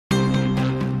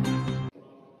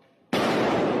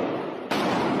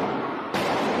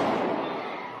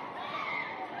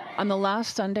On the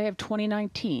last Sunday of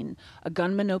 2019, a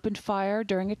gunman opened fire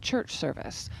during a church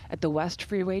service at the West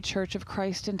Freeway Church of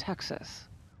Christ in Texas.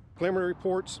 Preliminary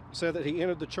reports said that he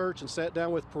entered the church and sat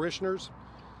down with parishioners.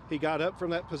 He got up from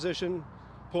that position,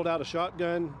 pulled out a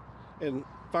shotgun, and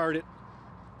fired it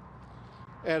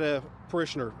at a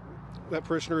parishioner. That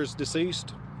parishioner is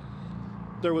deceased.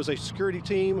 There was a security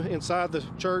team inside the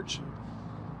church,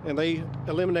 and they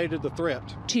eliminated the threat.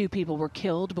 2 people were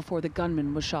killed before the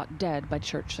gunman was shot dead by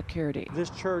church security. This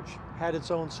church had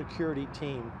its own security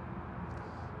team.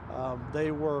 They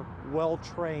were well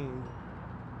trained.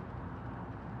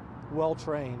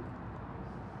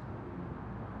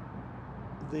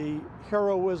 The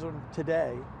heroism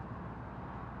today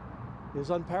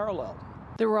is unparalleled.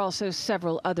 There were also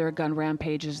several other gun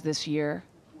rampages this year.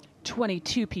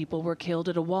 22 people were killed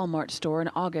at a Walmart store in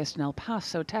August in El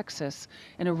Paso, Texas,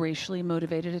 in a racially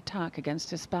motivated attack against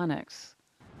Hispanics.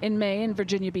 In May, in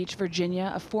Virginia Beach,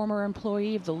 Virginia, a former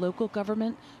employee of the local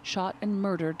government shot and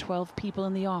murdered 12 people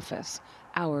in the office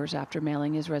hours after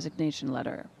mailing his resignation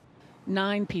letter.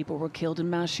 9 people were killed in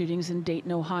mass shootings in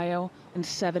Dayton, Ohio, and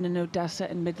 7 in Odessa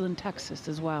and Midland, Texas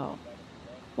as well.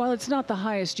 While it's not the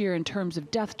highest year in terms of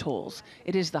death tolls,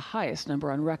 it is the highest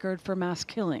number on record for mass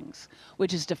killings,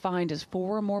 which is defined as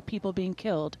 4 or more people being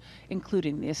killed,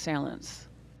 including the assailants.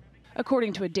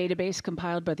 According to a database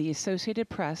compiled by the Associated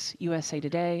Press, USA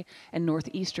Today, and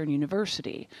Northeastern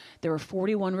University, there were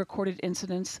 41 recorded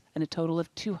incidents and a total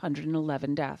of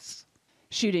 211 deaths.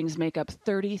 Shootings make up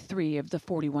 33 of the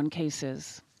 41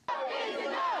 cases.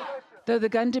 Though the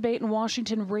gun debate in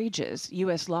Washington rages,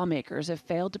 U.S. lawmakers have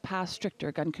failed to pass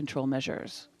stricter gun control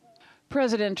measures.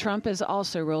 President Trump has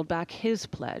also rolled back his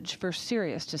pledge for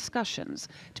serious discussions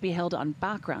to be held on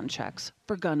background checks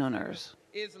for gun owners.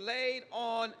 Is laid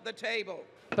on the table.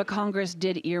 But Congress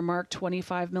did earmark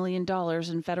 $25 million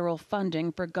in federal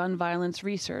funding for gun violence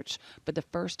research for the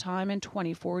first time in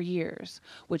 24 years,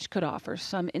 which could offer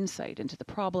some insight into the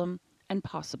problem and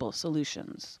possible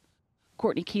solutions.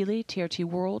 Courtney Keeley, TRT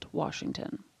World,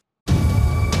 Washington.